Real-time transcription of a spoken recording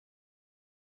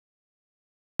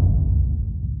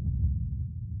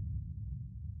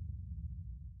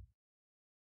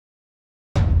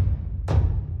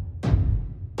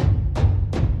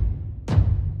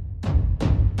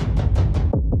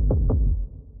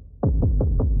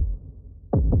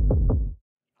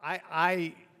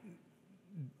I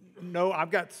know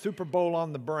I've got Super Bowl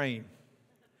on the brain.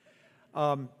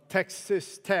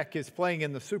 Texas Tech is playing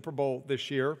in the Super Bowl this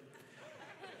year.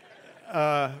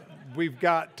 We've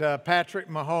got Patrick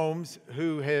Mahomes,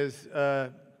 who is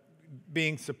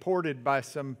being supported by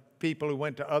some people who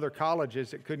went to other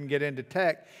colleges that couldn't get into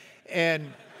Tech.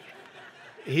 And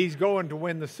he's going to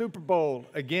win the Super Bowl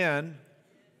again.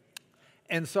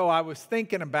 And so I was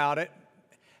thinking about it,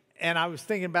 and I was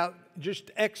thinking about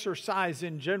just exercise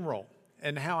in general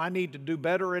and how I need to do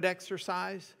better at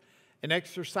exercise. And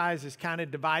exercise is kind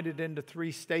of divided into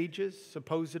 3 stages.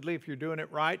 Supposedly, if you're doing it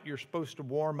right, you're supposed to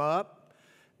warm up,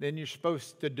 then you're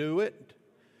supposed to do it,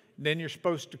 then you're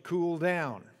supposed to cool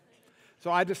down.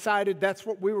 So I decided that's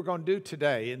what we were going to do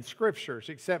today in Scriptures,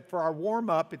 except for our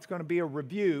warm-up, it's going to be a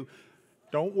review.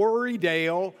 Don't worry,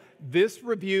 Dale. This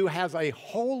review has a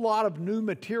whole lot of new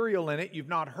material in it you've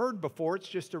not heard before. It's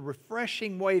just a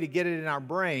refreshing way to get it in our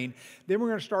brain. Then we're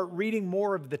going to start reading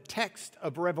more of the text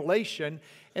of Revelation,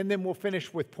 and then we'll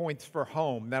finish with points for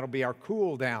home. That'll be our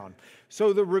cool down.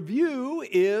 So the review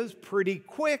is pretty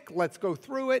quick. Let's go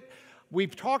through it.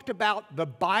 We've talked about the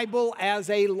Bible as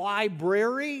a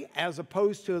library as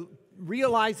opposed to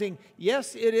realizing,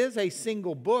 yes, it is a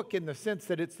single book in the sense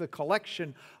that it's the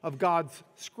collection of God's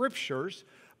scriptures,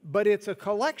 but it's a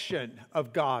collection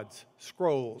of God's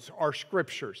scrolls or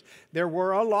scriptures. There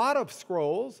were a lot of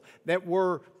scrolls that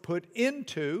were put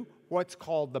into what's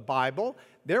called the Bible.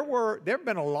 There have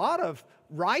been a lot of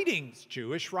writings,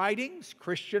 Jewish writings,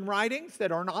 Christian writings,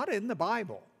 that are not in the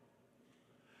Bible.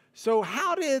 So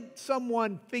how did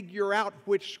someone figure out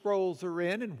which scrolls are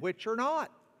in and which are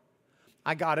not?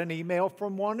 I got an email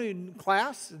from one in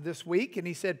class this week, and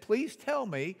he said, please tell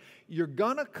me you're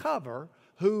going to cover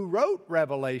who wrote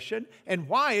Revelation and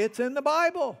why it's in the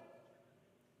Bible.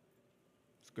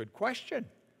 It's a good question.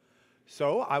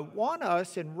 So I want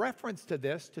us, in reference to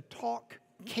this, to talk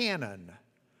canon.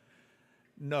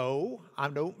 No, I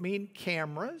don't mean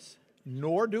cameras,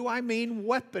 nor do I mean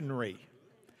weaponry.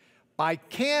 By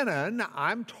canon,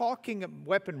 I'm talking,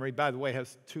 weaponry, by the way,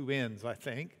 has 2 ends, I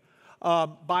think.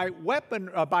 By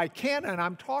canon,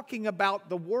 I'm talking about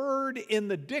the word in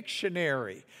the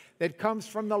dictionary that comes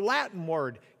from the Latin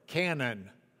word canon,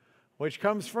 which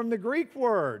comes from the Greek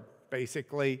word,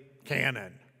 basically,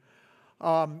 canon.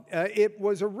 It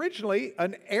was originally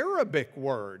an Arabic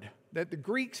word that the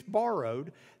Greeks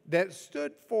borrowed that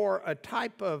stood for a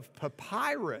type of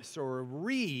papyrus or a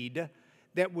reed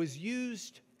that was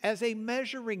used as a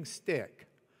measuring stick.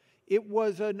 It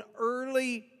was an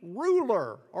early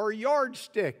ruler or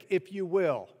yardstick, if you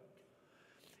will.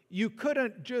 You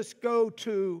couldn't just go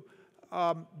to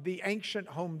the ancient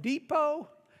Home Depot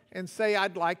and say,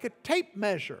 I'd like a tape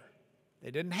measure.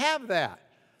 They didn't have that.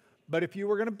 But if you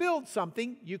were going to build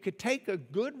something, you could take a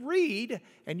good reed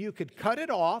and you could cut it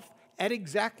off at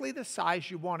exactly the size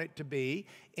you want it to be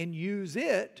and use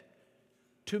it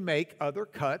to make other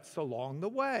cuts along the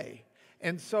way.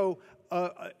 And so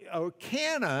a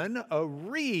canon, a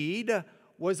reed,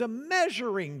 was a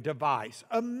measuring device,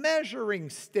 a measuring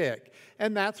stick.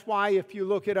 And that's why if you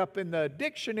look it up in the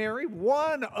dictionary,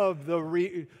 one of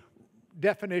the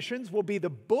definitions will be the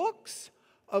books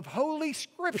of Holy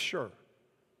Scripture,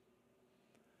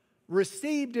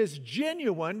 received as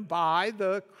genuine by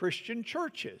the Christian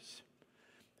churches.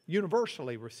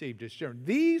 Universally received as genuine.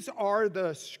 These are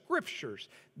the Scriptures.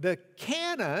 The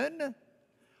canon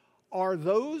are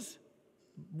those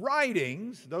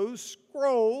writings, those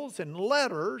scrolls and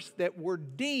letters that were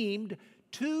deemed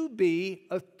to be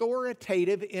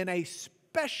authoritative in a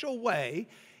special way,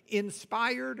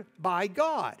 inspired by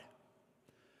God.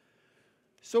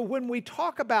 So when we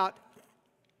talk about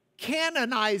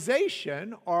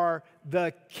canonization or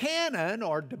the canon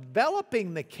or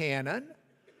developing the canon,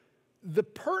 the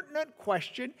pertinent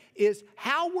question is,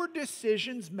 how were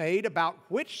decisions made about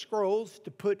which scrolls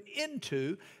to put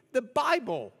into the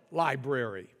Bible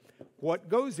library? What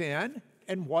goes in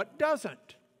and what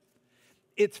doesn't?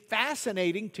 It's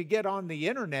fascinating to get on the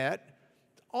internet.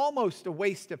 It's almost a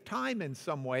waste of time in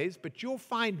some ways, but you'll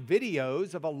find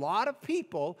videos of a lot of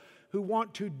people who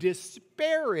want to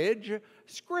disparage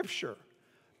Scripture.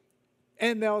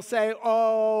 And they'll say,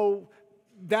 oh,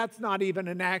 that's not even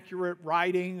an accurate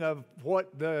writing of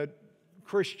what the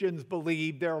Christians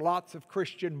believe. There are lots of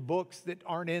Christian books that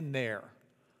aren't in there.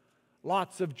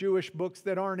 Lots of Jewish books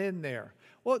that aren't in there.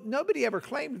 Well, nobody ever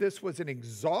claimed this was an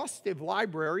exhaustive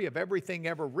library of everything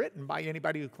ever written by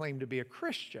anybody who claimed to be a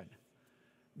Christian.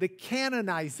 The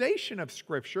canonization of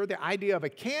Scripture, the idea of a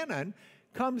canon,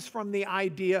 comes from the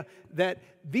idea that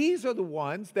these are the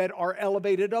ones that are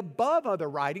elevated above other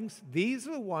writings. These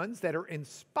are the ones that are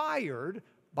inspired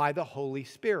by the Holy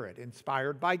Spirit,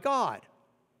 inspired by God.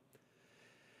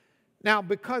 Now,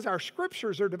 because our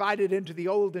scriptures are divided into the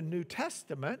Old and New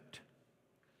Testament,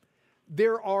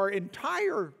 there are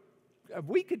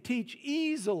we could teach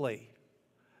easily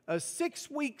a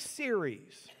 6-week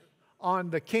series on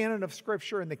the canon of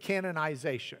Scripture and the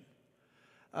canonization.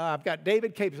 I've got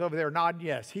David Capes over there nodding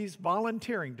yes. He's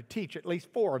volunteering to teach at least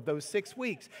 4 of those 6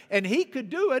 weeks. And he could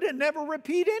do it and never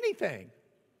repeat anything.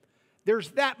 There's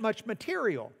that much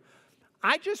material.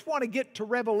 I just want to get to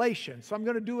Revelation, so I'm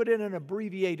going to do it in an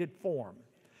abbreviated form.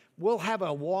 We'll have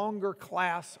a longer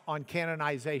class on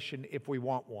canonization if we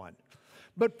want one.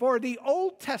 But for the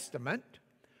Old Testament,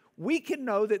 we can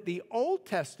know that the Old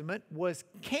Testament was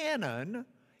canon.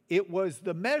 It was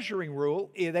the measuring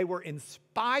rule. They were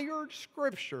inspired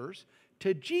scriptures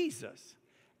to Jesus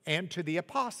and to the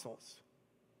apostles.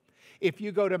 If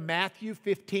you go to Mathew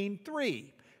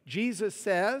 15:3, Jesus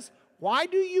says, "Why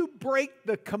do you break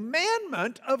the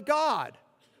commandment of God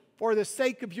for the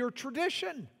sake of your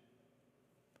tradition?"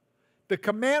 The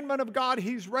commandment of God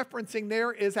he's referencing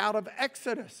there is out of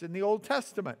Exodus in the Old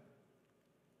Testament.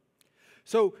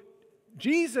 So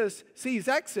Jesus sees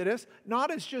Exodus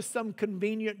not as just some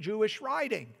convenient Jewish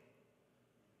writing.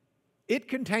 It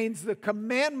contains the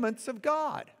commandments of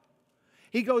God.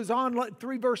 He goes on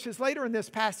 3 verses later in this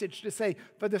passage to say,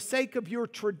 "For the sake of your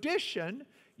tradition,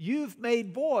 you've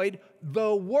made void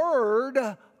the word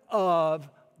of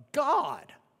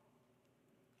God."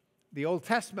 The Old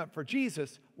Testament for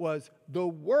Jesus was the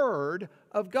word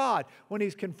of God. When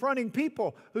he's confronting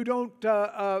people who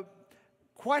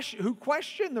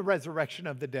question the resurrection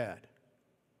of the dead,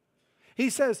 he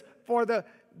says, "For the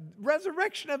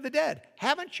resurrection of the dead,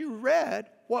 haven't you read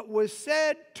what was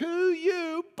said to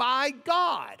you by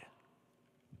God?"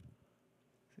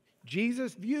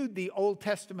 Jesus viewed the Old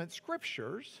Testament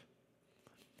scriptures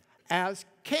as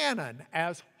canon,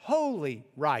 as holy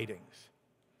writings.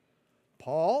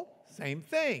 Paul, same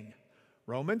thing.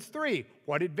 Romans 3,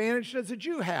 what advantage does a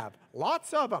Jew have?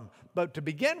 Lots of them. But to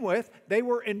begin with, they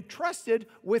were entrusted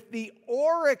with the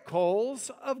oracles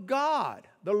of God,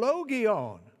 the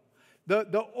logion,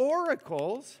 the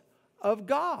oracles of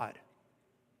God.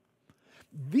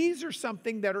 These are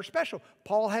something that are special.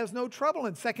 Paul has no trouble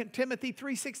in 2 Timothy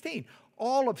 3:16.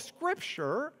 All of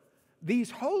Scripture,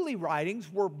 these holy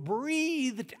writings, were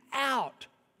breathed out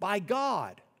by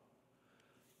God.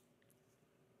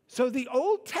 So the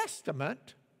Old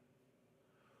Testament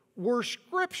were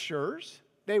scriptures.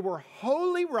 They were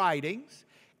holy writings.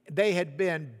 They had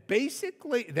been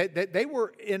basically, they were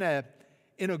in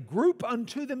a group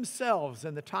unto themselves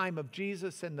in the time of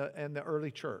Jesus and the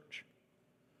early church.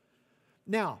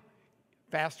 Now,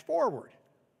 fast forward.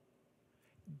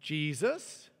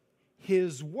 Jesus,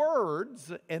 his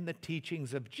words and the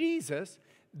teachings of Jesus,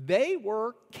 they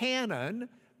were canon,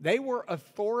 they were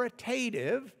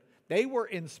authoritative, they were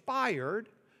inspired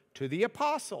to the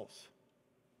apostles.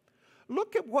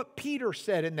 Look at what Peter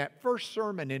said in that first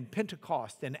sermon in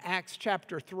Pentecost in Acts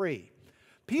chapter 3.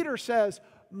 Peter says,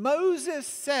 "Moses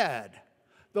said,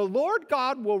 'The Lord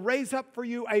God will raise up for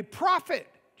you a prophet,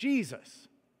 Jesus.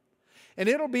 And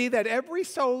it'll be that every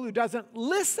soul who doesn't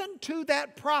listen to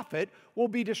that prophet will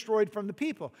be destroyed from the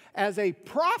people.'" As a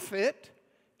prophet,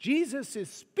 Jesus is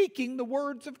speaking the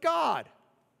words of God.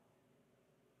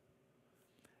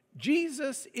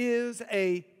 Jesus is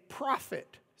a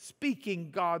prophet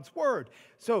speaking God's word.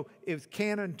 So it was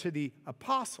canon to the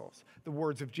apostles. The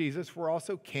words of Jesus were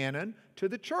also canon to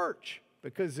the church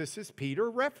because this is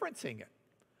Peter referencing it.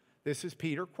 This is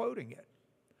Peter quoting it.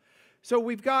 So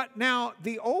we've got now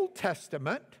the Old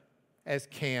Testament as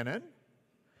canon.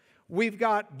 We've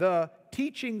got the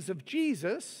teachings of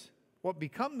Jesus, what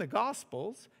become the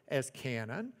Gospels, as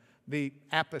canon, the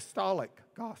apostolic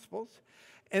Gospels.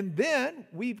 And then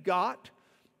we've got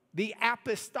the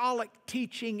apostolic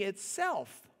teaching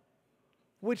itself,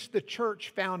 which the church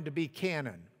found to be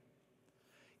canon.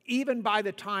 Even by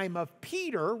the time of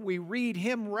Peter, we read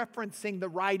him referencing the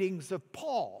writings of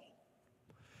Paul.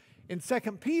 In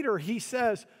 2 Peter, he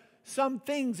says, some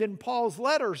things in Paul's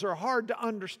letters are hard to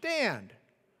understand.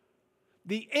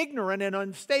 The ignorant and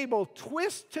unstable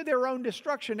twist to their own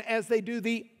destruction as they do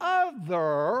the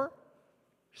other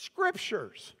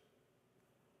scriptures.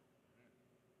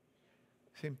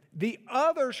 See, the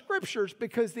other scriptures,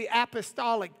 because the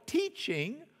apostolic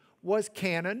teaching was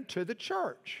canon to the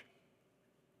church.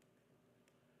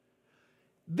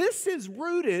 This is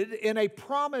rooted in a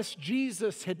promise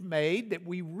Jesus had made that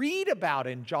we read about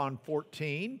in John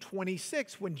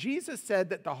 14:26, when Jesus said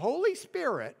that the Holy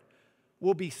Spirit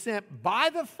will be sent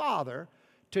by the Father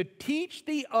to teach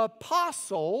the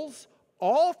apostles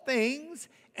all things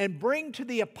and bring to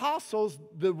the apostles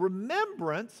the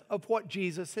remembrance of what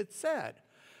Jesus had said.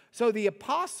 So the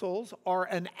apostles are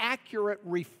an accurate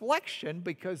reflection,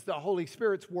 because the Holy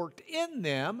Spirit's worked in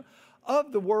them,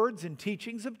 of the words and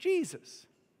teachings of Jesus.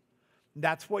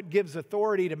 That's what gives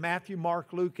authority to Matthew,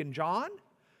 Mark, Luke, and John.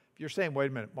 If you're saying, wait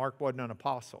a minute, Mark wasn't an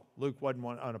apostle, Luke wasn't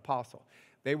an apostle.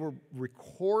 They were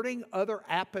recording other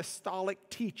apostolic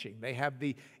teaching. They have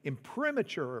the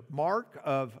imprimatur mark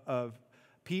of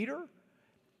Peter,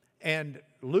 and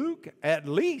Luke, at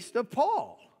least, of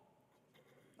Paul,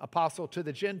 apostle to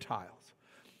the Gentiles.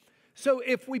 So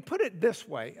if we put it this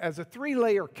way, as a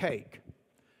three-layer cake,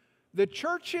 the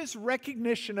church's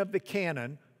recognition of the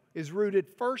canon is rooted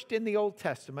first in the Old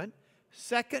Testament,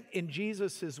 second in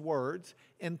Jesus' words,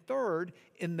 and third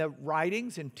in the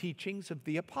writings and teachings of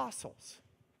the apostles.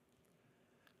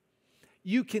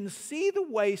 You can see the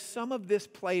way some of this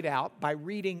played out by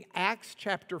reading Acts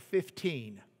chapter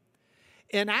 15.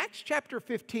 In Acts chapter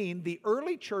 15, the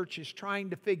early church is trying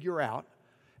to figure out,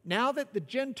 now that the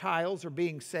Gentiles are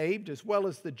being saved as well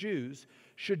as the Jews,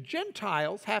 should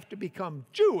Gentiles have to become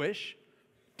Jewish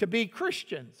to be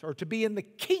Christians or to be in the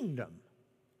kingdom?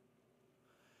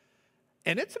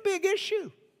 And it's a big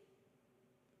issue.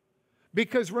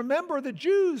 Because remember, the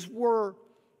Jews were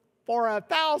for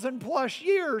 1,000+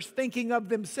 years thinking of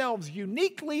themselves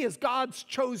uniquely as God's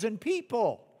chosen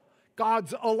people,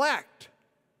 God's elect,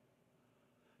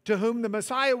 to whom the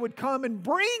Messiah would come and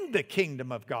bring the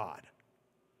kingdom of God.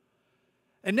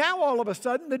 And now all of a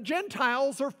sudden the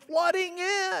Gentiles are flooding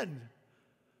in.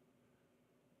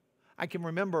 I can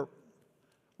remember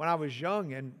when I was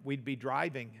young and we'd be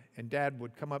driving and Dad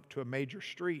would come up to a major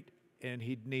street and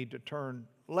he'd need to turn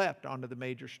left onto the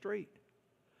major street.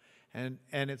 And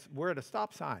we're at a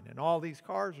stop sign and all these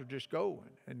cars are just going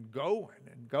and going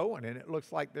and going, and it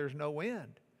looks like there's no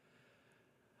end.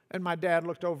 And my dad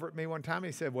looked over at me one time and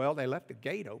he said, well, they left the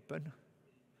gate open. I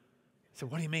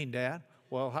said, what do you mean, Dad?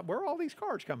 Well, where are all these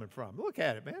cars coming from? Look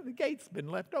at it, man. The gate's been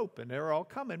left open. They're all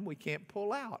coming. We can't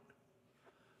pull out.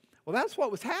 Well, that's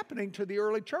what was happening to the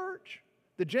early church.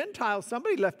 The Gentiles,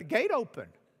 somebody left the gate open.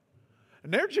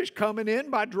 And they're just coming in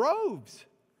by droves.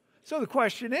 So the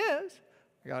question is,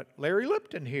 I got Larry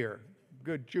Lipton here,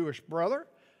 good Jewish brother.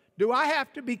 Do I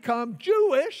have to become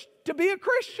Jewish to be a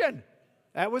Christian?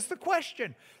 That was the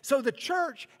question. So the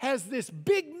church has this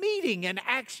big meeting in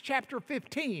Acts chapter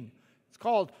 15. It's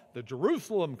called the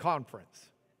Jerusalem Conference.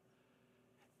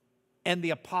 And the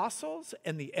apostles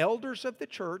and the elders of the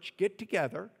church get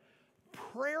together,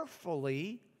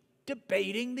 prayerfully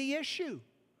debating the issue.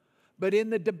 But in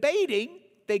the debating,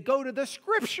 they go to the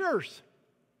scriptures.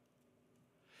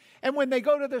 And when they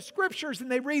go to the scriptures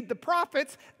and they read the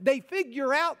prophets, they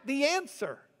figure out the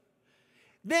answer.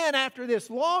 Then after this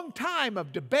long time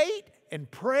of debate and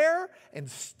prayer and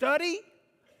study,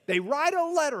 they write a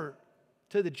letter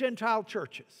to the Gentile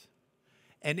churches.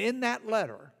 And in that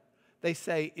letter, they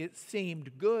say, it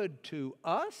seemed good to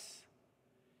us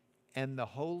and the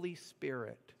Holy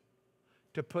Spirit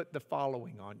to put the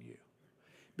following on you.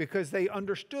 Because they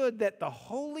understood that the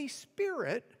Holy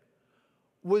Spirit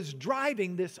was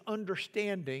driving this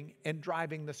understanding and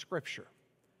driving the Scripture.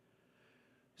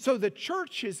 So the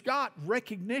church has got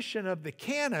recognition of the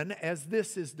canon as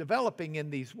this is developing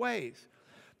in these ways.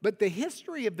 But the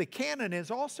history of the canon is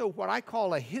also what I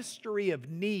call a history of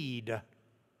need.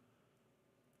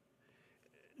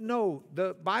 No,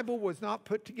 the Bible was not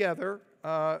put together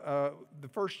the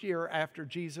first year after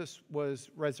Jesus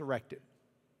was resurrected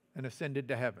and ascended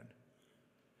to heaven.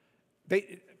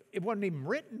 It wasn't even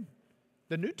written.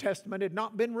 The New Testament had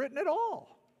not been written at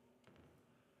all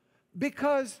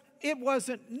because it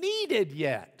wasn't needed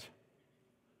yet.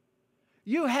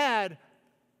 You had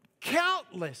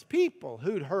countless people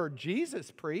who'd heard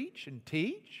Jesus preach and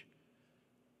teach.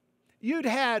 You'd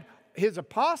had his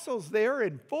apostles there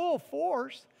in full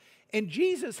force, and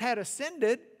Jesus had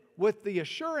ascended with the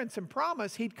assurance and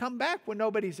promise he'd come back when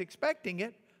nobody's expecting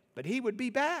it, but he would be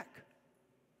back.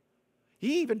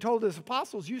 He even told his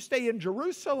apostles, you stay in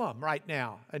Jerusalem right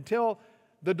now until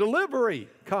the delivery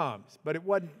comes. But it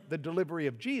wasn't the delivery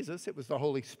of Jesus, it was the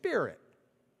Holy Spirit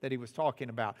that he was talking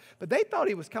about. But they thought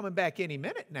he was coming back any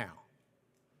minute now.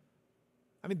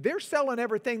 I mean, they're selling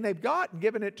everything they've got and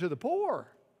giving it to the poor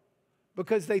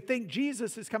because they think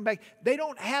Jesus is coming back. They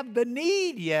don't have the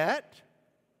need yet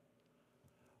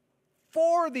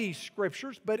for these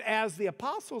scriptures, but as the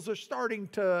apostles are starting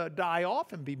to die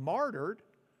off and be martyred,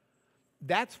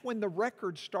 that's when the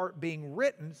records start being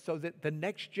written so that the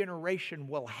next generation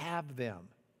will have them.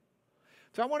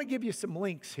 So I want to give you some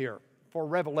links here for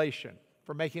Revelation,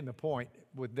 for making the point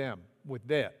with them, with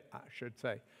that, I should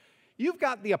say. you've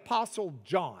got the Apostle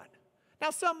John.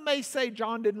 Now, some may say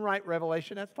John didn't write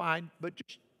Revelation. That's fine, but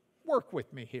just work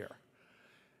with me here.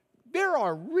 There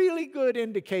are really good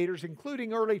indicators,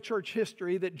 including early church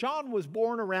history, that John was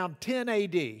born around 10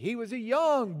 AD. He was a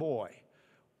young boy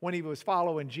when he was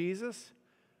following Jesus.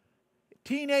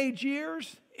 Teenage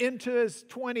years into his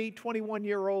 20,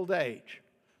 21-year-old age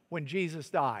when Jesus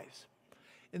dies.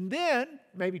 And then,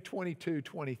 maybe 22,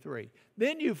 23.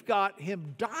 Then you've got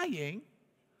him dying,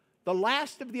 the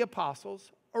last of the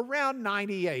apostles, around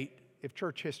 98, if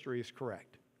church history is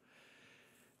correct.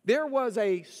 There was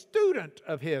a student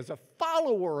of his, a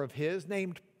follower of his,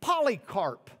 named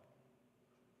Polycarp.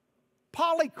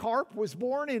 Polycarp was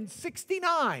born in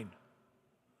 69.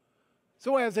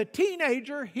 So as a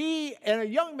teenager, he and a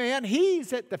young man,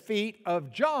 he's at the feet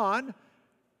of John,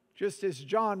 just as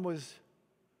John was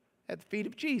at the feet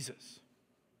of Jesus.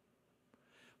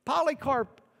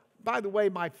 Polycarp, by the way,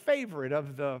 my favorite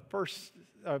of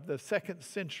the second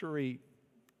century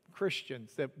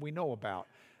Christians that we know about.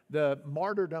 The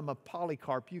martyrdom of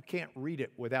Polycarp, you can't read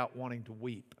it without wanting to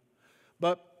weep.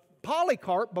 But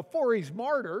Polycarp, before he's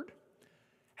martyred,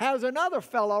 has another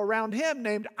fellow around him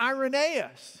named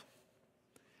Irenaeus.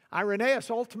 Irenaeus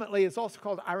ultimately is also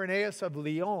called Irenaeus of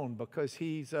Lyon because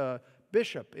he's a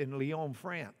bishop in Lyon,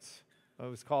 France. It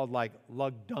was called like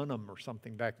Lugdunum or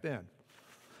something back then.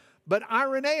 But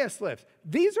Irenaeus lives.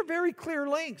 These are very clear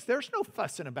links. There's no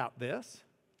fussing about this.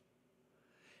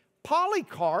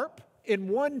 Polycarp, in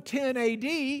 110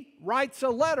 AD, writes a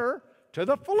letter to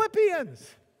the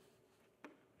Philippians.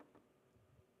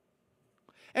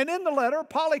 And in the letter,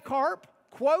 Polycarp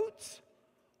quotes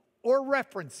or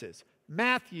references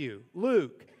Mathew,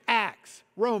 Luke, Acts,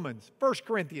 Romans, 1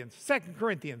 Corinthians, 2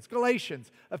 Corinthians,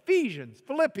 Galatians, Ephesians,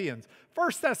 Philippians,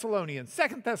 1 Thessalonians,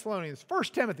 2 Thessalonians, 1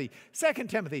 Timothy, 2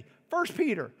 Timothy, 1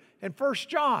 Peter, and 1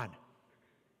 John.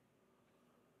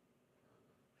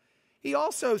 He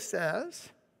also says,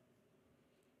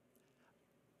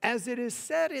 as it is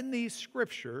said in these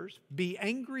scriptures, be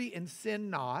angry and sin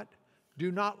not.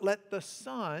 Do not let the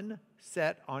sun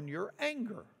set on your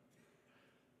anger.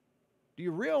 Do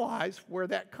you realize where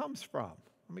that comes from?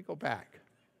 Let me go back.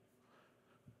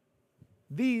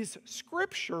 These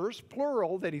scriptures,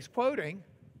 plural, that he's quoting,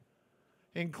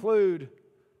 include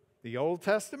the Old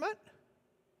Testament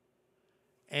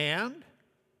and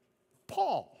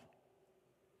Paul.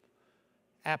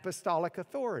 Apostolic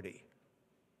authority.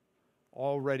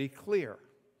 Already clear.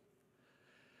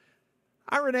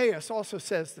 Irenaeus also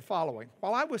says the following: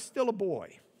 while I was still a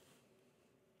boy,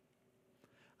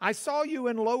 I saw you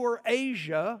in Lower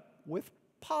Asia with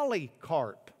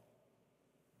Polycarp.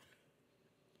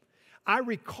 I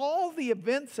recall the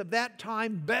events of that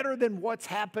time better than what's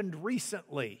happened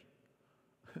recently.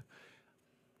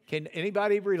 Can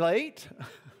anybody relate?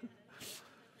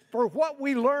 For what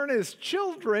we learn as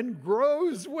children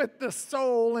grows with the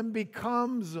soul and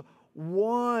becomes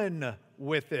one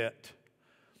with it.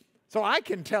 So I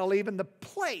can tell even the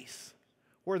place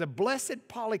where the blessed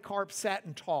Polycarp sat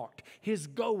and talked, his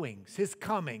goings, his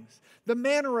comings, the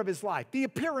manner of his life, the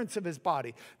appearance of his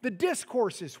body, the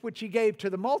discourses which he gave to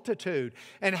the multitude,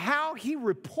 and how he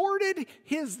reported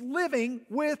his living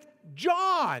with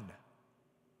John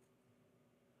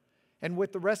and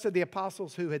with the rest of the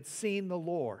apostles who had seen the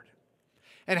Lord,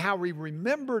 and how he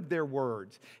remembered their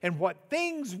words and what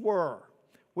things were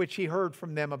which he heard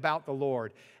from them about the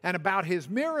Lord and about his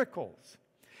miracles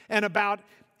and about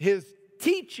his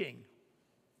teaching.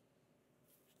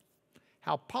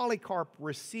 How Polycarp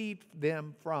received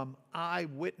them from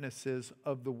eyewitnesses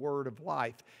of the word of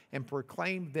life and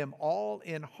proclaimed them all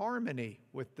in harmony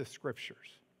with the scriptures.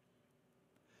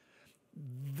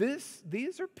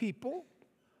 These are people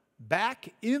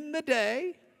back in the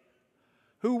day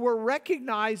who were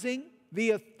recognizing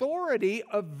the authority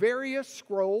of various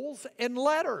scrolls and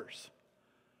letters.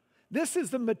 This is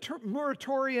the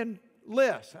Muratorian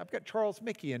list. I've got Charles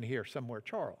Mickey in here somewhere.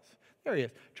 Charles. There he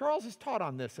is. Charles has taught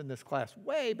on this in this class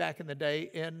way back in the day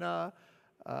in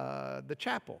the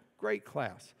chapel. Great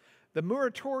class. The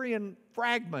Muratorian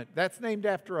fragment, that's named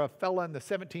after a fella in the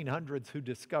 1700s who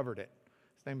discovered it.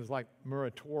 His name was like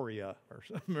Muratorius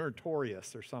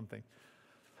or something.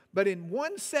 But in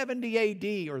 170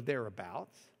 AD or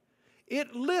thereabouts,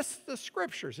 it lists the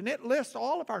scriptures, and it lists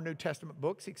all of our New Testament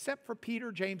books except for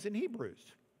Peter, James, and Hebrews.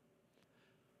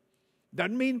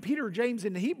 Doesn't mean Peter, James,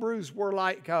 and Hebrews were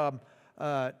like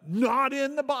not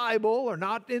in the Bible or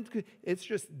not in. It's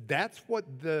just that's what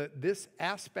this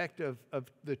aspect of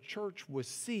the church was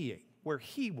seeing, where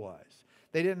he was.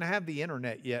 They didn't have the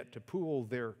internet yet to pool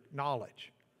their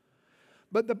knowledge.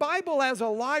 But the Bible as a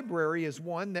library is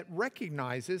one that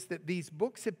recognizes that these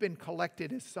books have been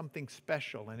collected as something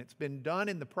special, and it's been done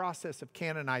in the process of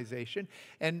canonization.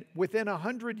 And within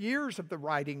 100 years of the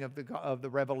writing of the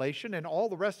Revelation and all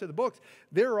the rest of the books,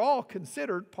 they're all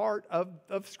considered part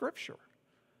of Scripture.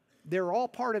 They're all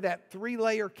part of that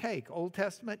three-layer cake: Old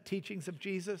Testament, teachings of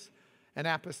Jesus, and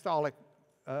apostolic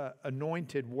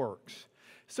anointed works.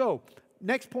 So,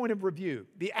 next point of review,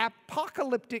 the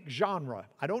apocalyptic genre.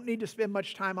 I don't need to spend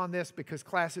much time on this because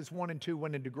classes 1 and 2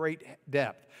 went into great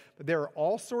depth. But there are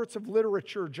all sorts of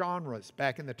literature genres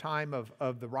back in the time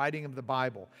of the writing of the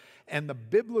Bible. And the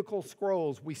biblical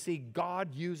scrolls, we see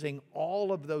God using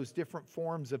all of those different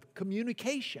forms of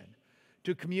communication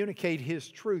to communicate His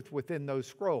truth within those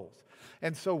scrolls.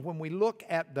 And so when we look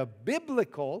at the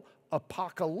biblical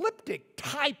apocalyptic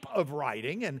type of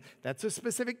writing, and that's a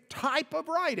specific type of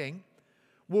writing,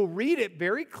 we'll read it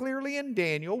very clearly in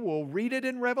Daniel. We'll read it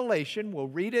in Revelation. We'll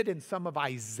read it in some of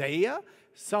Isaiah,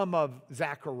 some of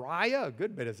Zechariah, a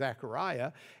good bit of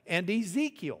Zechariah, and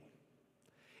Ezekiel.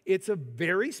 It's a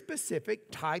very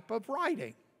specific type of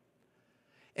writing.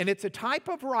 And it's a type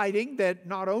of writing that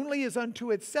not only is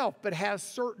unto itself, but has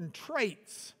certain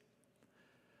traits.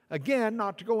 Again,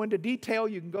 not to go into detail,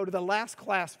 you can go to the last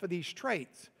class for these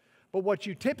traits. But what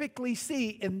you typically see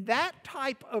in that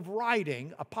type of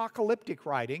writing, apocalyptic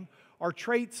writing, are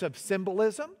traits of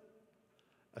symbolism,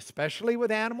 especially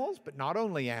with animals, but not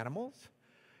only animals.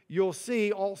 You'll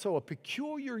see also a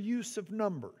peculiar use of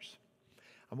numbers.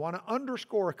 I want to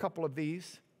underscore a couple of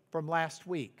these from last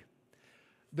week.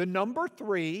 The number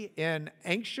 3 in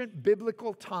ancient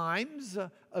biblical times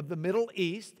of the Middle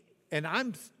East, and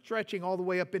I'm stretching all the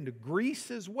way up into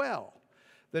Greece as well.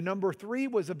 The number 3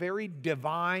 was a very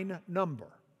divine number.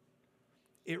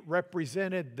 It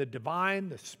represented the divine,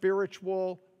 the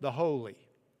spiritual, the holy.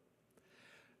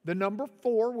 The number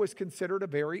 4 was considered a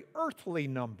very earthly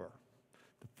number.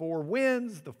 The 4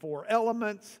 winds, the 4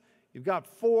 elements. You've got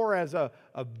 4 as a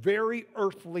very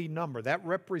earthly number. That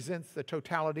represents the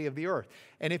totality of the earth.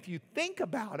 And if you think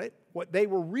about it, what they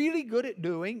were really good at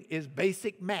doing is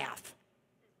basic math.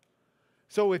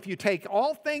 So if you take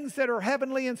all things that are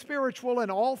heavenly and spiritual and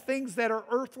all things that are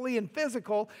earthly and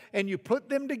physical and you put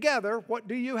them together, what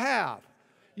do you have?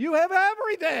 You have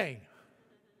everything.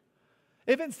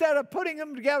 If instead of putting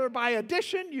them together by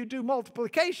addition, you do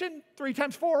multiplication, 3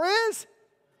 times 4 is?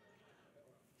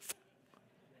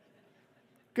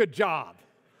 Good job.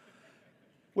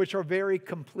 Which are very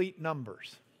complete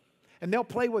numbers. And they'll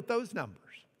play with those numbers.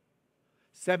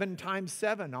 7 times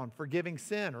 7 on forgiving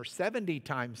sin, or 70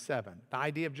 times 7. The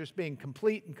idea of just being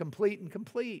complete and complete and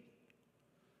complete.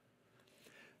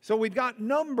 So we've got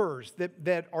numbers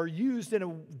that are used in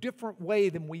a different way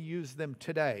than we use them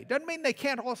today. Doesn't mean they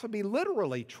can't also be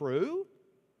literally true.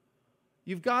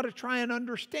 You've got to try and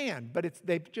understand, but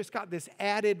they've just got this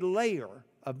added layer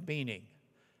of meaning.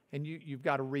 And you've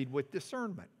got to read with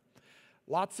discernment.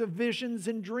 Lots of visions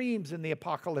and dreams in the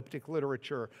apocalyptic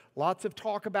literature. Lots of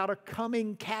talk about a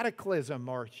coming cataclysm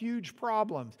or huge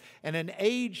problems and an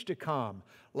age to come.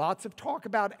 Lots of talk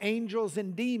about angels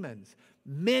and demons.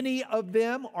 Many of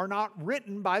them are not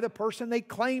written by the person they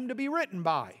claim to be written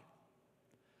by.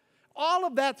 All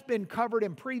of that's been covered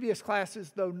in previous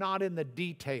classes, though not in the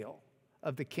detail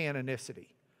of the canonicity.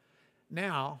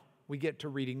 Now we get to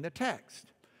reading the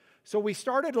text. So we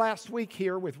started last week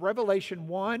here with Revelation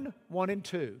 1, 1 and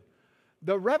 2.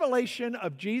 The revelation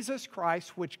of Jesus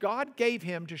Christ, which God gave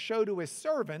him to show to his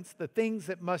servants the things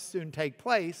that must soon take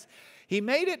place. He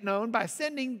made it known by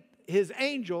sending his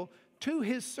angel to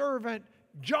his servant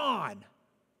John.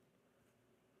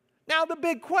 Now the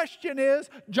big question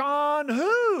is, John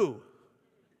who?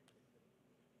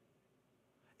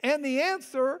 And the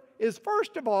answer is,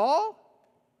 first of all,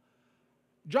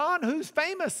 John who's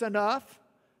famous enough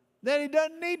that he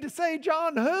doesn't need to say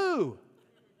John who.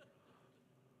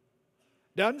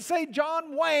 Doesn't say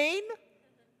John Wayne.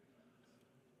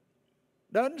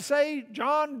 Doesn't say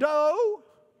John Doe.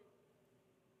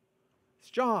 It's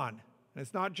John. And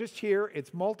it's not just here,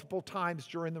 it's multiple times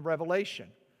during the Revelation.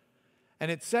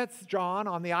 And it sets John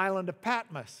on the island of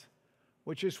Patmos,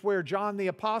 which is where John the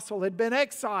Apostle had been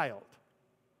exiled,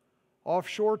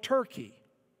 offshore Turkey.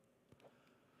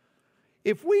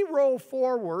 If we roll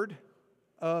forward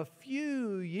a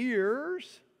few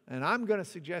years, and I'm going to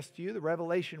suggest to you the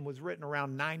Revelation was written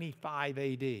around 95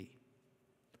 AD.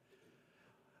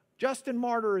 Justin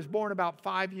Martyr is born about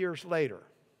 5 years later.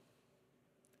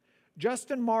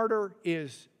 Justin Martyr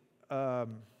is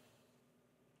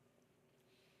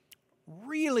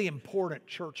really important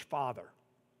church father.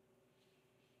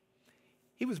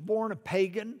 He was born a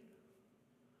pagan,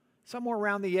 somewhere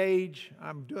around the age,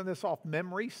 I'm doing this off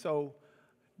memory, so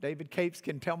David Capes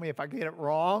can tell me if I get it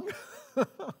wrong.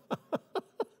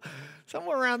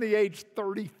 Somewhere around the age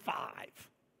 35,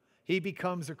 he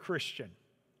becomes a Christian.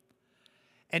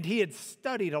 And he had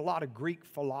studied a lot of Greek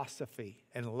philosophy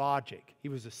and logic. He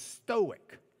was a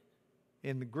Stoic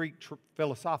in the Greek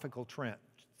philosophical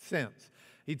sense.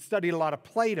 He'd studied a lot of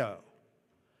Plato.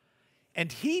 And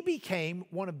he became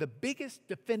one of the biggest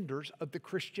defenders of the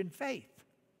Christian faith.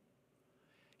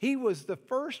 He was the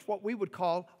first, what we would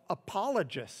call,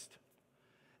 apologist.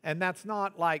 And that's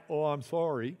not like, oh, I'm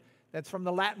sorry. That's from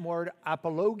the Latin word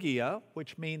apologia,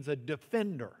 which means a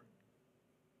defender.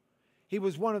 He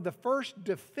was one of the first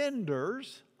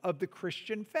defenders of the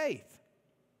Christian faith.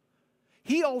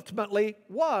 He ultimately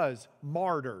was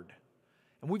martyred.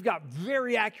 And we've got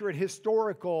very accurate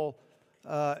historical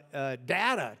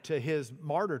data to his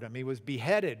martyrdom. He was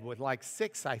beheaded with like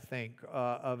 6, I think,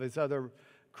 of his other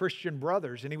Christian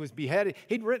brothers, and he was beheaded.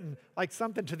 He'd written like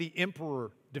something to the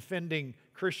emperor defending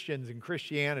Christians and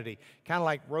Christianity, kind of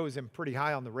like rose him pretty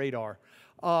high on the radar.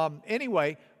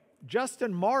 Anyway,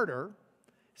 Justin Martyr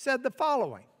said the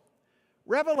following: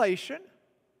 Revelation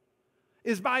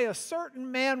is by a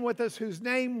certain man with us whose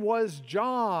name was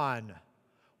John,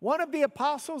 one of the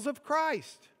apostles of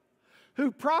Christ,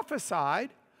 who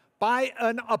prophesied by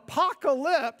an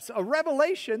apocalypse, a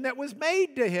revelation that was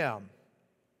made to him.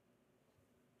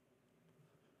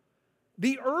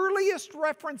 The earliest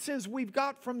references we've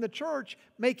got from the church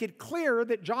make it clear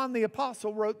that John the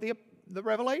Apostle wrote the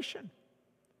Revelation.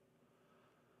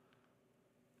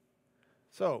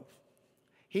 So,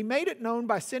 he made it known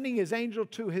by sending his angel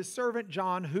to his servant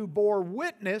John, who bore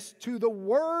witness to the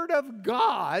Word of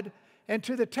God and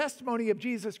to the testimony of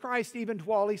Jesus Christ, even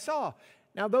to all he saw.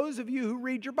 Now, those of you who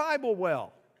read your Bible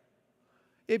well,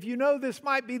 if you know this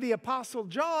might be the Apostle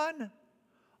John,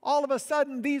 all of a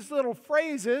sudden these little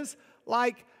phrases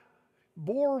like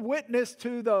bore witness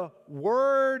to the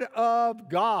Word of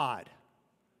God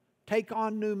take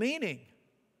on new meaning,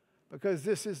 because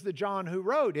this is the John who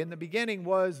wrote, in the beginning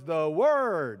was the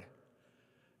Word,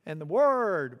 and the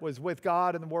Word was with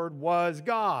God, and the Word was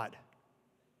God.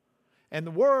 And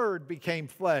the Word became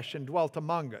flesh and dwelt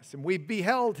among us, and we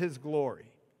beheld His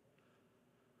glory.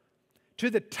 To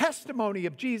the testimony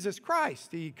of Jesus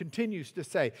Christ, he continues to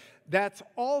say, that's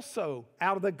also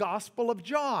out of the Gospel of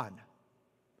John,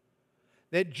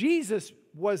 that Jesus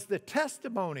was the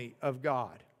testimony of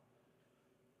God.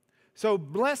 So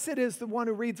blessed is the one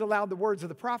who reads aloud the words of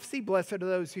the prophecy. Blessed are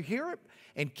those who hear it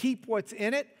and keep what's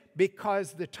in it,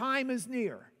 because the time is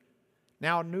near.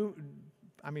 Now,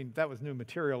 that was new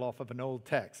material off of an old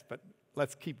text, but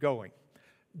let's keep going.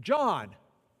 John,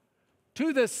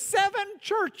 to the 7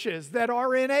 churches that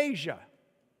are in Asia.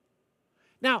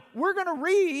 Now, we're going to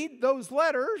read those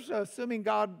letters, assuming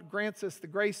God grants us the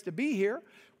grace to be here.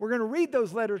 We're going to read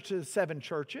those letters to the 7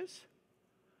 churches.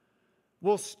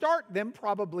 We'll start them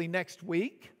probably next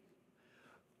week.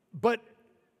 But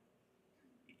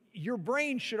your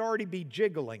brain should already be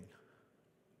jiggling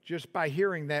just by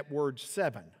hearing that word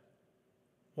 7.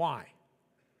 Why?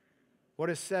 What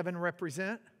does 7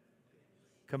 represent?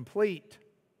 Complete.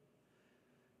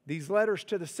 These letters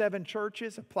to the 7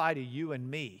 churches apply to you and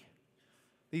me.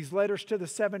 These letters to the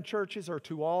 7 churches are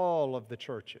to all of the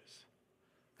churches.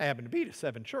 They happen to be to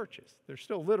 7 churches. They're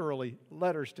still literally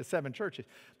letters to 7 churches.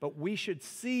 But we should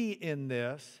see in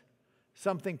this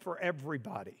something for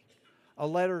everybody. A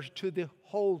letter to the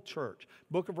whole church.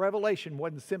 Book of Revelation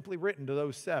wasn't simply written to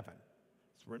those 7.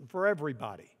 It's written for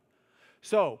everybody.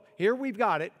 So, here we've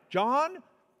got it. John,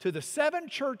 to the 7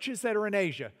 churches that are in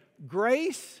Asia.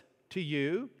 Grace to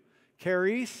you.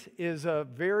 Charis is a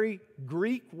very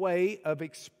Greek way of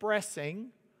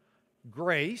expressing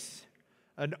grace.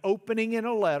 An opening in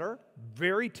a letter,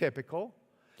 very typical.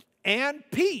 And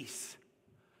peace.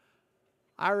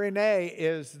 Irene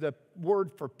is the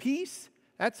word for peace.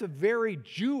 That's a very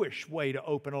Jewish way to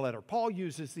open a letter. Paul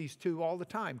uses these two all the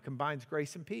time, combines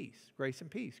grace and peace, grace and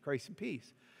peace, grace and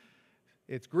peace.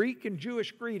 It's Greek and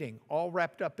Jewish greeting, all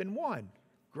wrapped up in one,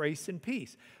 grace and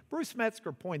peace. Bruce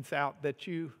Metzger points out that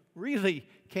you really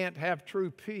can't have true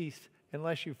peace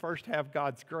unless you first have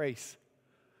God's grace.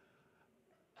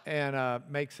 And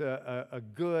makes a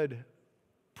good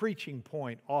preaching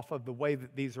point off of the way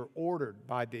that these are ordered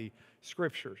by the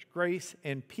Scriptures. Grace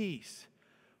and peace.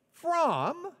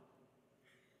 From,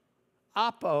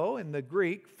 apo in the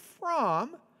Greek,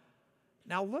 from.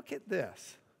 Now look at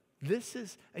this. This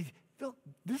is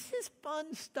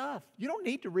fun stuff. You don't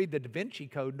need to read the Da Vinci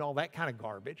Code and all that kind of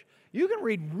garbage. You can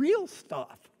read real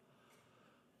stuff.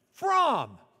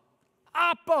 From,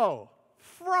 apo,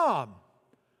 from.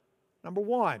 Number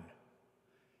 1,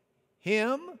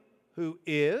 Him who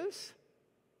is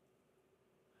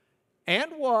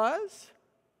and was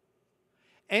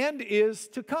and is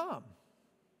to come.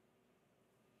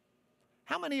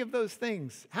 How many of those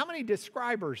things? How many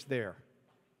describers there?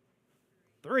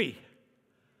 3.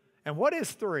 And what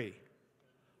is 3?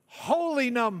 Holy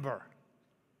number.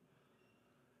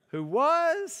 Who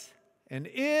was and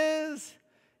is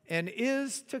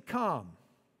to come.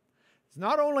 It's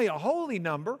not only a holy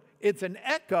number, it's an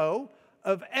echo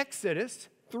of Exodus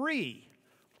 3,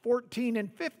 14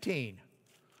 and 15,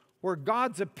 where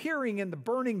God's appearing in the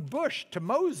burning bush to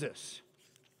Moses.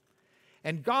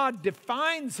 And God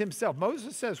defines himself.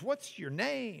 Moses says, "What's your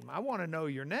name? I want to know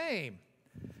your name."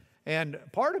 And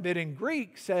part of it in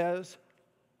Greek says,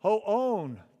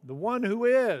 Ho'on, the one who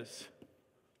is.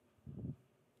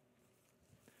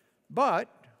 But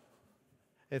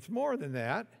it's more than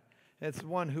that. It's the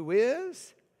one who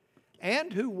is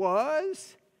and who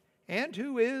was and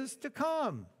who is to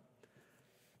come.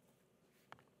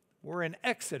 We're in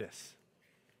Exodus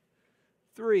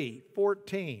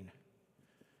 3:14.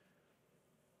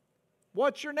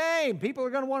 What's your name? People are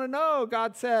going to want to know.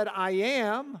 God said, I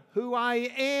am who I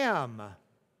am.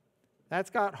 That's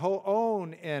got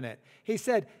Ho'on in it. He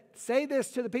said, say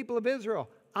this to the people of Israel.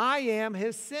 I am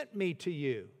has sent me to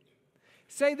you.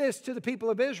 Say this to the people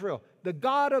of Israel. The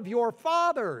God of your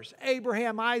fathers,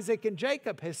 Abraham, Isaac, and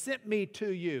Jacob, has sent me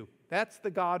to you. That's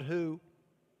the God who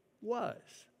was.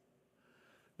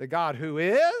 The God who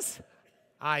is,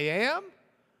 I am.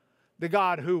 The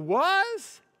God who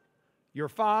was, your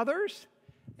fathers,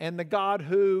 and the God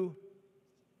who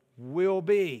will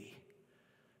be.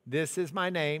 This is my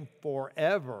name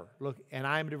forever. Look, and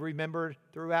I am to remember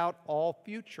throughout all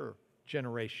future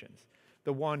generations.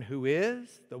 The one who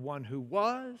is, the one who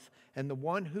was, and the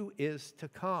one who is to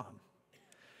come.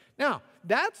 Now,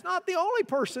 that's not the only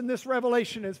person this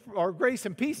revelation is, or grace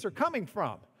and peace are coming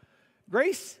from.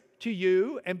 Grace to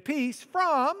you and peace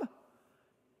from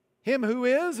him who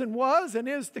is and was and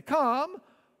is to come,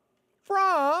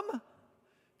 from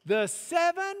the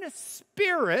 7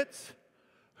 spirits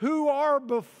who are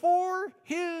before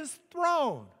his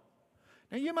throne.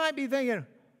 Now you might be thinking,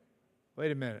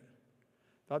 wait a minute,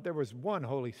 thought there was one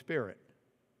Holy Spirit.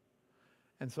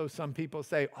 And so some people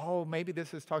say, oh, maybe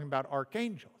this is talking about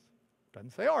archangels.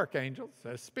 Doesn't say archangels, it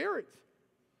says spirits.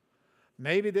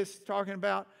 Maybe this is talking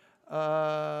about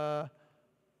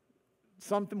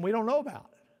something we don't know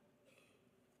about.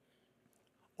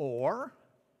 Or,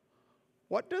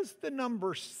 what does the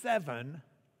number 7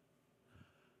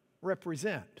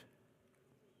 represent?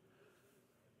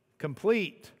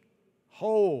 Complete,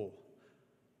 whole.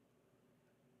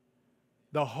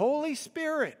 The Holy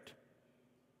Spirit,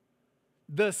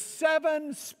 the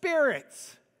 7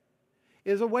 spirits,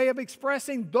 is a way of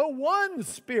expressing the one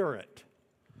Spirit.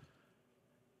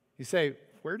 You say,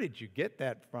 where did you get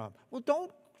that from? Well,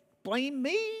 don't blame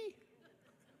me.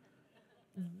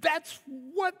 That's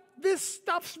what this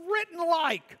stuff's written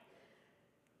like.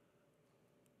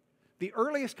 The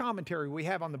earliest commentary we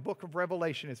have on the book of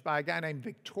Revelation is by a guy named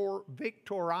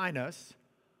Victorinus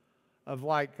of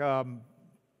like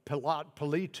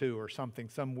Politu or something,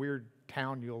 some weird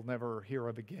town you'll never hear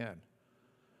of again.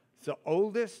 It's the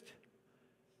oldest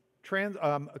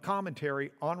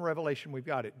commentary on Revelation we've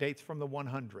got. It dates from the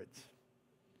 100s,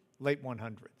 late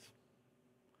 100s.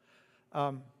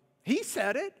 He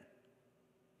said it.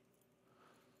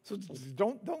 So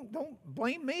don't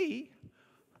blame me.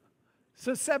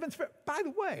 So 7 spirits. By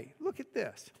the way, look at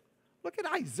this. Look at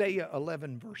Isaiah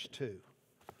 11, verse 2.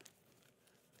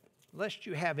 Lest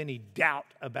you have any doubt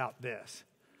about this.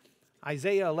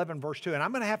 Isaiah 11, verse 2. And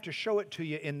I'm going to have to show it to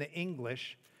you in the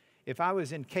English. If I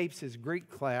was in Capes'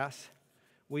 Greek class,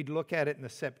 we'd look at it in the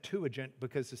Septuagint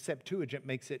because the Septuagint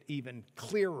makes it even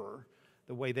clearer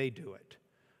the way they do it.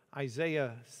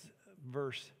 Isaiah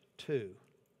verse 2.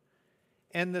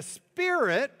 And the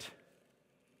Spirit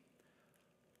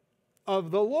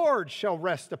of the Lord shall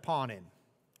rest upon him.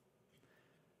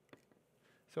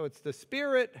 So it's the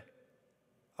Spirit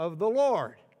of the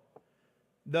Lord,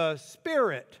 the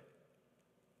Spirit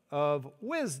of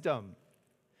wisdom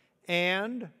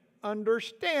and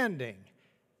understanding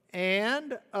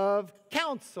and of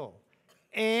counsel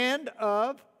and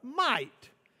of might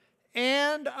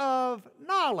and of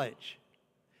knowledge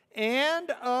and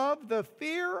of the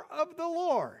fear of the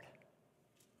Lord.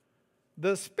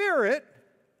 The Spirit,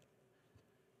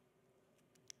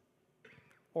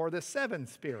 or the 7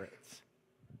 spirits.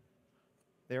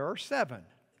 There are 7.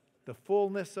 The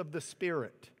fullness of the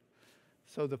Spirit.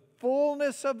 So the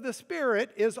fullness of the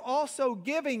Spirit is also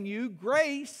giving you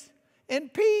grace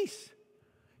and peace.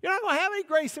 You're not going to have any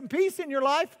grace and peace in your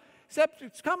life except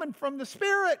it's coming from the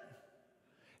Spirit.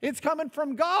 It's coming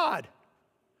from God.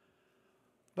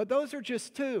 But those are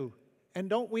just two. And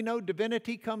don't we know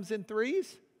divinity comes in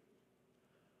threes?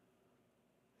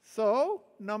 So,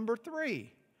 number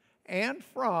 3, and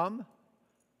from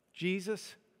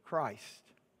Jesus Christ,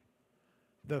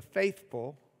 the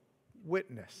faithful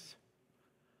witness.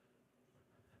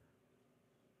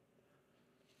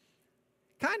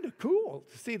 Kind of cool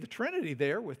to see the Trinity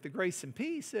there with the grace and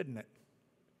peace, isn't it?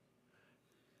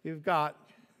 You've got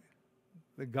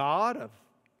the God of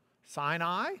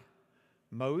Sinai,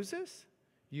 Moses.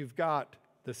 You've got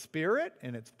the Spirit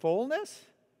in its fullness,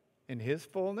 in His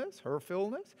fullness, her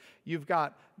fullness. You've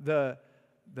got the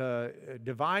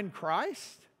divine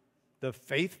Christ, the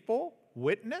faithful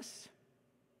witness.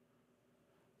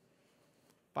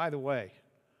 By the way,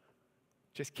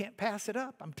 just can't pass it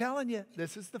up. I'm telling you,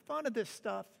 this is the fun of this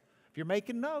stuff. If you're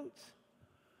making notes,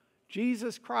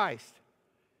 Jesus Christ.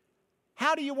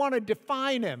 How do you want to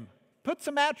define Him? Put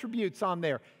some attributes on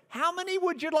there. How many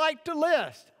would you like to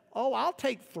list? Oh, I'll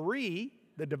take 3,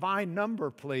 the divine number,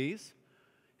 please.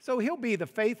 So He'll be the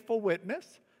faithful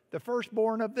witness, the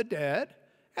firstborn of the dead,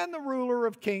 and the ruler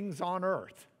of kings on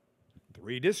earth.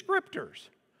 3 descriptors,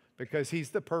 because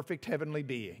He's the perfect heavenly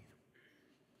being.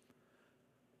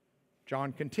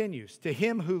 John continues, to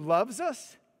Him who loves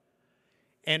us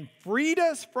and freed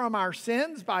us from our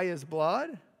sins by His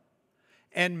blood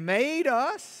and made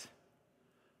us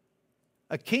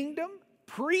a kingdom,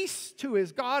 priests to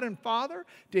His God and Father,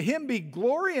 to Him be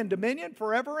glory and dominion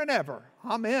forever and ever.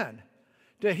 Amen.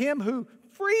 To Him who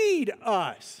freed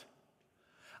us.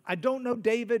 I don't know,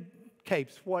 David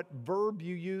Capes, what verb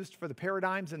you used for the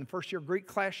paradigms in the first year Greek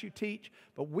class you teach,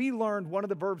 but we learned, one of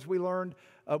the verbs we learned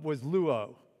was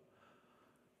luo.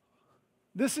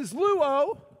 This is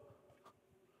luo.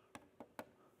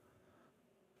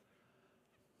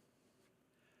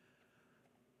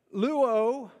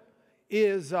 Luo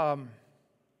is it's an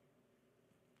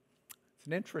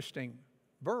interesting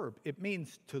verb. It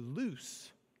means to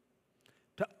loose,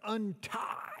 to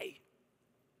untie,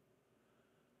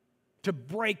 to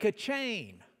break a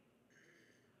chain,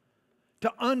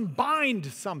 to unbind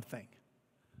something.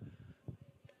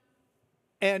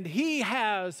 And He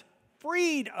has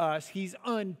freed us, He's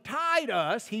untied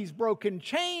us, He's broken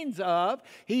chains of,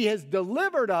 He has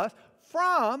delivered us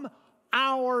from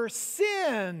our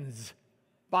sins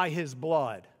by His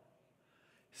blood.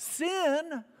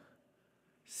 Sin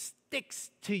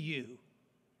sticks to you.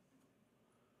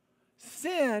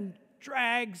 Sin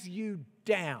drags you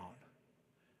down.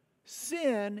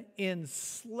 Sin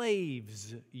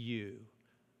enslaves you.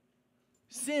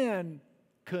 Sin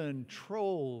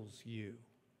controls you.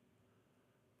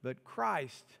 But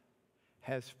Christ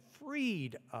has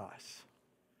freed us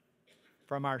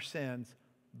from our sins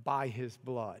by His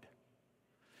blood.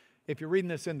 If you're reading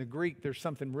this in the Greek, there's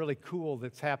something really cool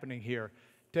that's happening here.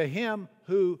 To Him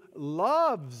who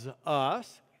loves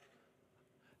us,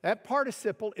 that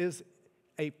participle is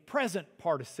a present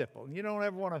participle. And you don't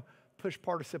ever want to push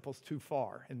participles too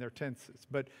far in their tenses.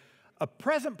 But a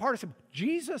present participle,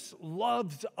 Jesus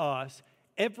loves us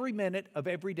every minute of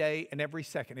every day and every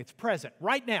second. It's present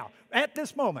right now, at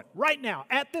this moment, right now,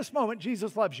 at this moment,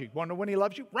 Jesus loves you. Want to know when He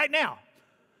loves you? Right now.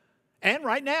 And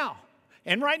right now.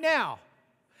 And right now.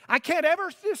 I can't ever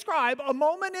describe a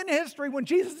moment in history when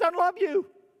Jesus doesn't love you.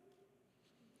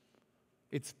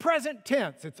 It's present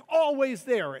tense. It's always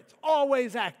there. It's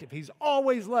always active. He's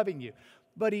always loving you.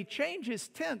 But He changes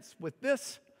tense with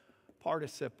this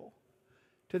participle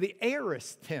to the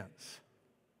aorist tense.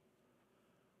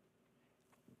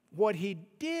 What He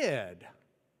did,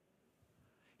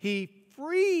 He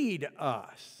freed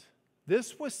us.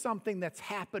 This was something that's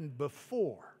happened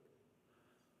before.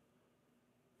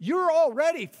 You're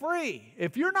already free.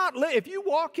 If you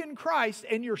walk in Christ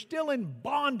and you're still in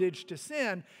bondage to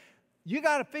sin, you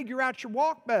got to figure out your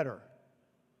walk better.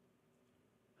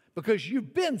 Because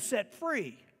you've been set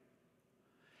free.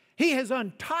 He has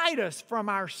untied us from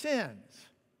our sins.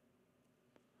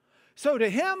 So to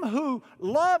Him who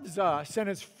loves us and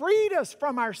has freed us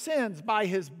from our sins by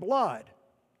His blood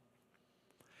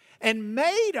and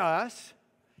made us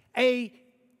a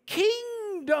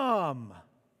kingdom.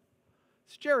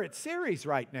 It's Jared's series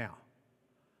right now.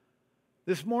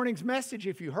 This morning's message,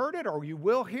 if you heard it or you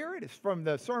will hear it, is from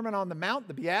the Sermon on the Mount,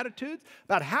 the Beatitudes,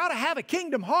 about how to have a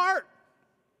kingdom heart.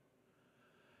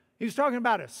 He was talking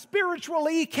about a spiritual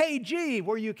EKG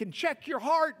where you can check your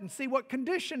heart and see what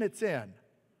condition it's in.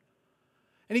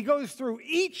 And he goes through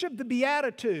each of the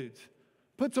Beatitudes,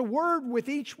 puts a word with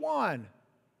each one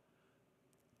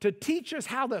to teach us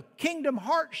how the kingdom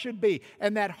heart should be.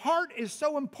 And that heart is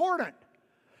so important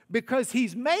because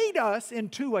He's made us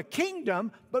into a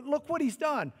kingdom, but look what He's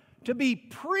done.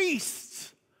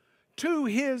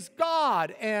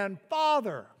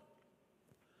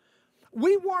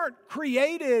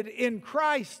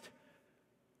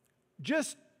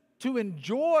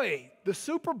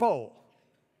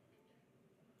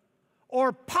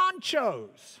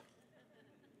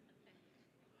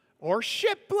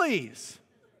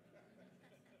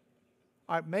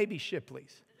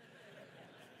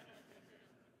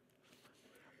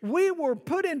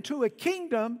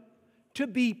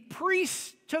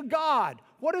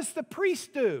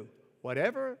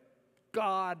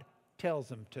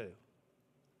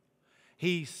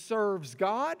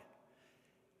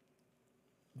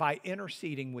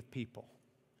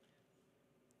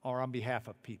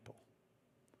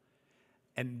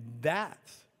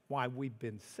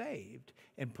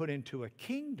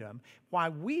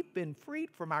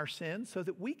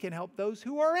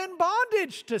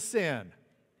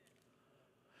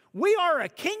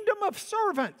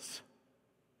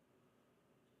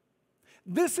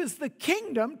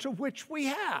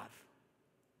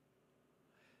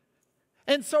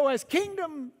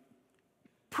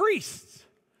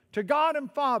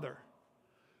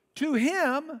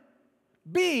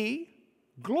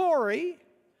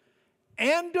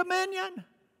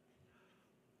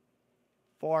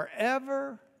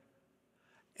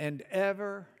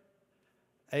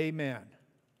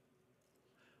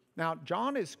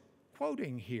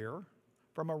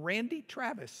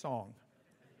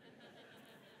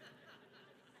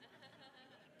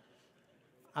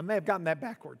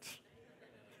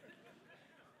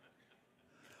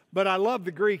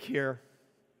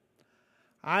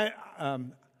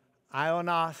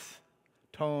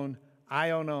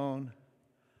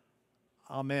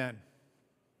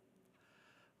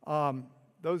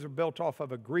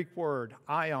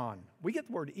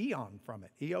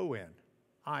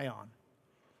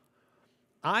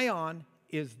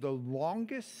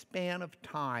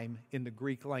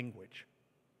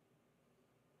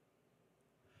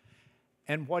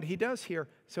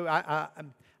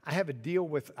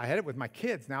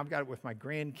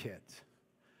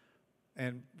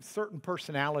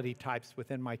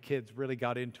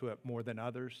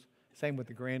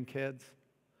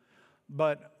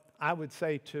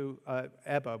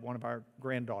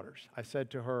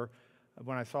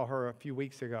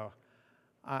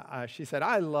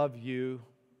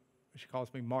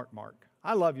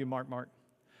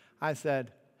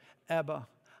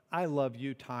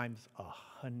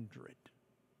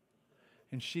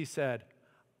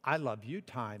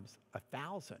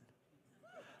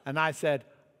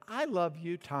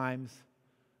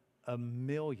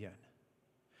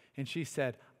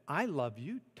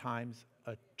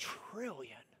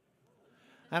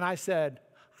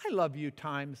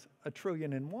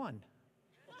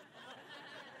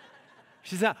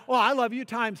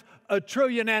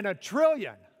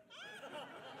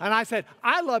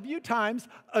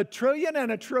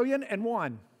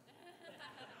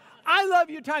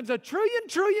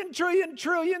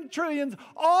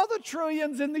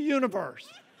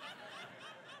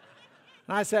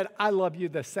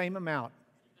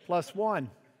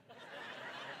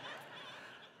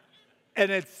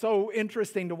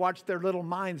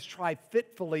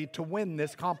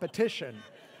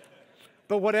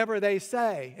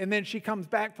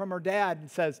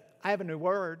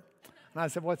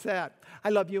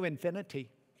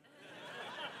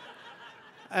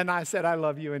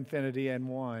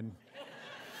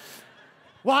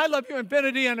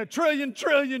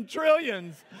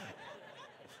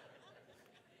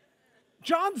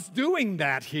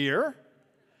 that here.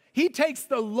 He takes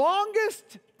the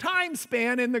longest time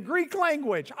span in the Greek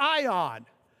language, ion,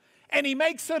 and he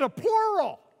makes it a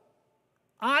plural,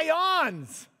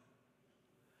 ions.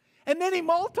 And then he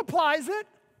multiplies it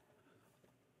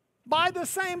by the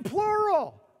same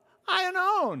plural,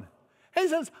 ionon. He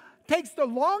says, takes the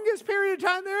longest period of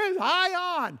time there is,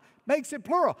 ion, makes it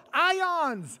plural,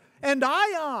 ions and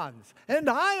ions and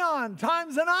ion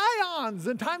times and ions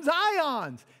and times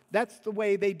ions. That's the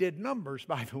way they did numbers,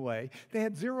 by the way. They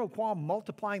had zero qualm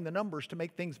multiplying the numbers to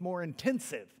make things more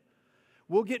intensive.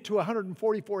 We'll get to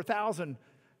 144,000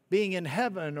 being in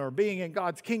heaven or being in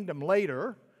God's kingdom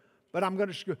later, but I'm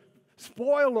going to,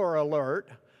 spoiler alert,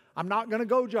 I'm not going to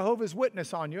go Jehovah's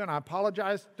Witness on you, and I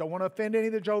apologize, don't want to offend any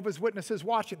of the Jehovah's Witnesses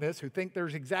watching this who think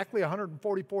there's exactly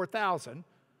 144,000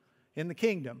 in the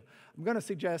kingdom. I'm going to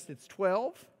suggest it's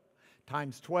 12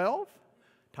 times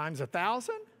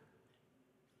 1,000.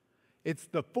 It's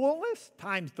the fullness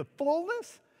times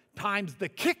the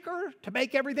kicker to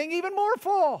make everything even more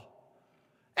full.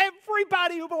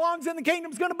 Everybody who belongs in the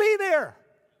kingdom is going to be there.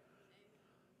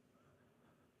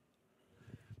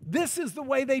 This is the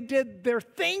way they did their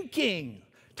thinking.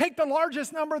 Take the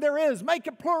largest number there is, make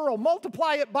it plural,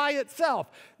 multiply it by itself.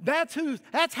 That's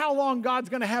how long God's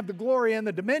going to have the glory and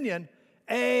the dominion.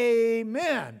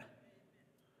 Amen.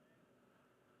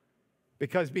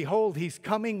 Because behold, he's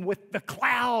coming with the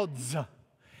clouds,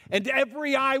 and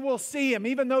every eye will see him,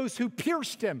 even those who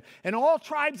pierced him, and all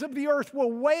tribes of the earth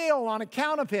will wail on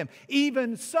account of him.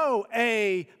 Even so,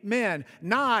 amen.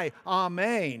 Nigh,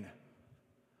 amen.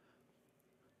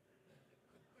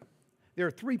 There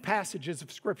are 3 passages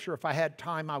of Scripture, if I had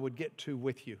time, I would get to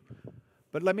with you.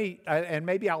 But and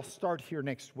maybe I'll start here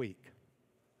next week.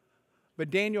 But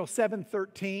Daniel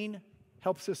 7:13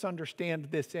 helps us understand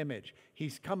this image.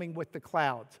 He's coming with the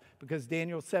clouds, because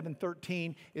Daniel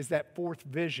 7:13 is that 4th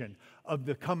vision of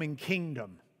the coming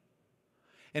kingdom.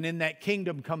 And in that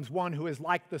kingdom comes one who is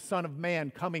like the Son of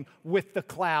Man, coming with the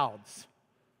clouds.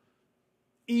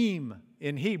 Im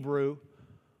in Hebrew,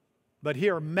 but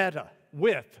here meta,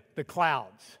 with the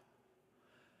clouds.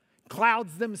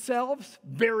 Clouds themselves,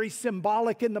 very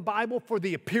symbolic in the Bible for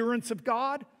the appearance of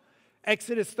God.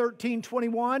 Exodus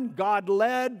 13:21, God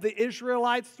led the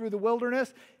Israelites through the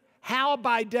wilderness. How?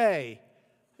 By day?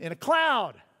 In a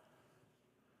cloud.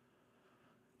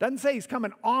 Doesn't say he's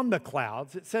coming on the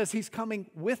clouds. It says he's coming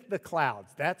with the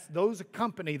clouds. Those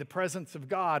accompany the presence of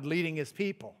God leading his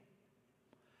people.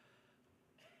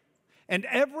 And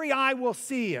every eye will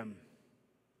see him.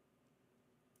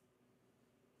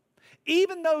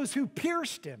 Even those who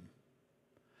pierced him.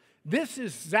 This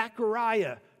is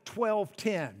Zechariah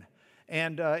 12:10.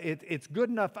 And it's good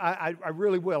enough. I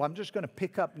really will. I'm just going to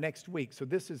pick up next week. So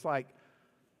this is like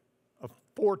a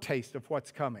foretaste of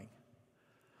what's coming.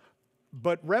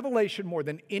 But Revelation, more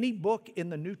than any book in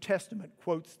the New Testament,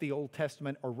 quotes the Old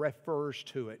Testament or refers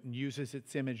to it and uses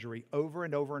its imagery over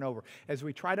and over and over. As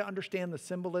we try to understand the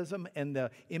symbolism and the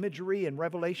imagery in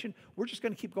Revelation, we're just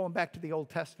going to keep going back to the Old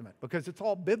Testament because it's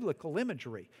all biblical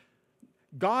imagery.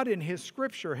 God in His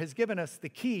Scripture has given us the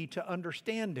key to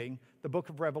understanding the book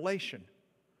of Revelation.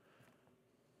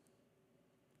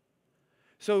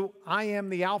 So, I am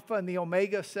the Alpha and the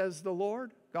Omega, says the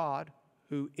Lord God,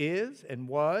 who is and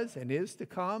was and is to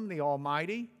come, the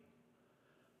Almighty.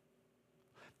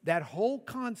 That whole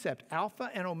concept, Alpha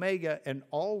and Omega and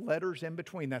all letters in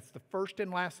between, that's the first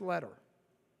and last letter.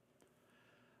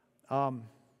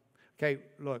 Okay,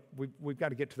 look, we've got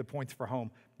to get to the points for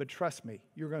home. But trust me,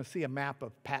 you're going to see a map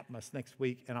of Patmos next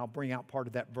week, and I'll bring out part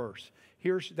of that verse.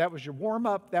 That was your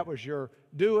warm-up. That was your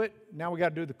do it. Now we got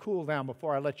to do the cool down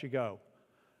before I let you go.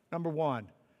 Number 1,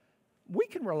 we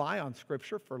can rely on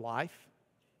Scripture for life.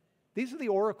 These are the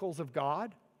oracles of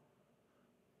God.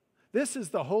 This is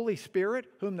the Holy Spirit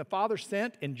whom the Father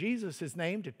sent in Jesus'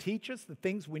 name to teach us the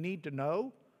things we need to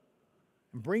know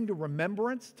and bring to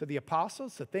remembrance to the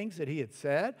apostles the things that He had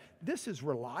said. This is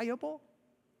reliable.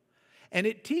 And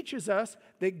it teaches us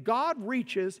that God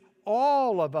reaches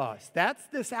all of us. That's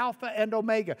this Alpha and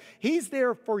Omega. He's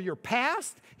there for your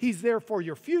past. He's there for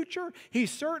your future.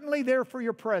 He's certainly there for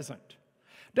your present.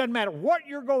 Doesn't matter what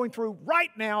you're going through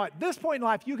right now, at this point in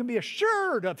life, you can be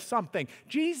assured of something.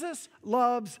 Jesus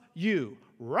loves you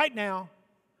right now,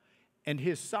 and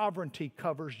His sovereignty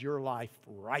covers your life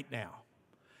right now.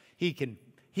 He can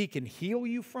heal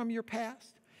you from your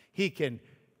past. He can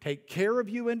take care of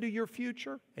you into your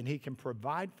future, and He can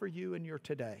provide for you in your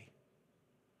today.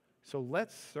 So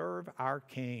let's serve our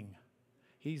King.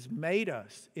 He's made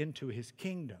us into His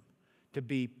kingdom to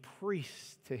be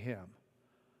priests to Him.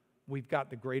 We've got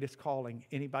the greatest calling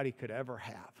anybody could ever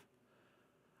have.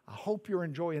 I hope you're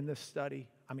enjoying this study.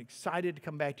 I'm excited to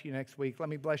come back to you next week. Let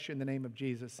me bless you in the name of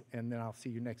Jesus, and then I'll see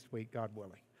you next week, God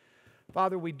willing.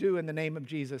 Father, we do in the name of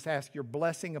Jesus ask your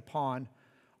blessing upon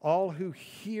all who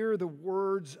hear the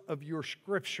words of your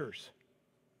Scriptures.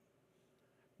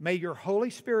 May your Holy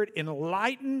Spirit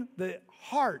enlighten the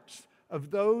hearts of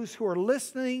those who are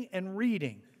listening and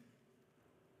reading,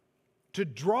 to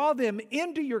draw them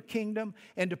into your kingdom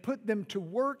and to put them to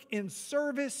work in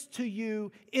service to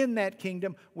you in that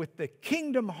kingdom with the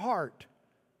kingdom heart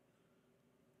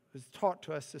as taught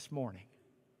to us this morning.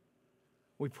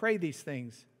 We pray these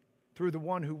things through the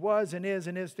one who was and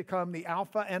is to come, the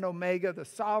Alpha and Omega, the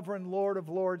sovereign Lord of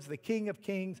lords, the King of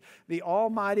kings, the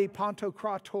almighty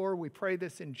Pantocrator. We pray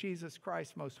this in Jesus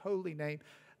Christ's most holy name.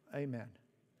 Amen.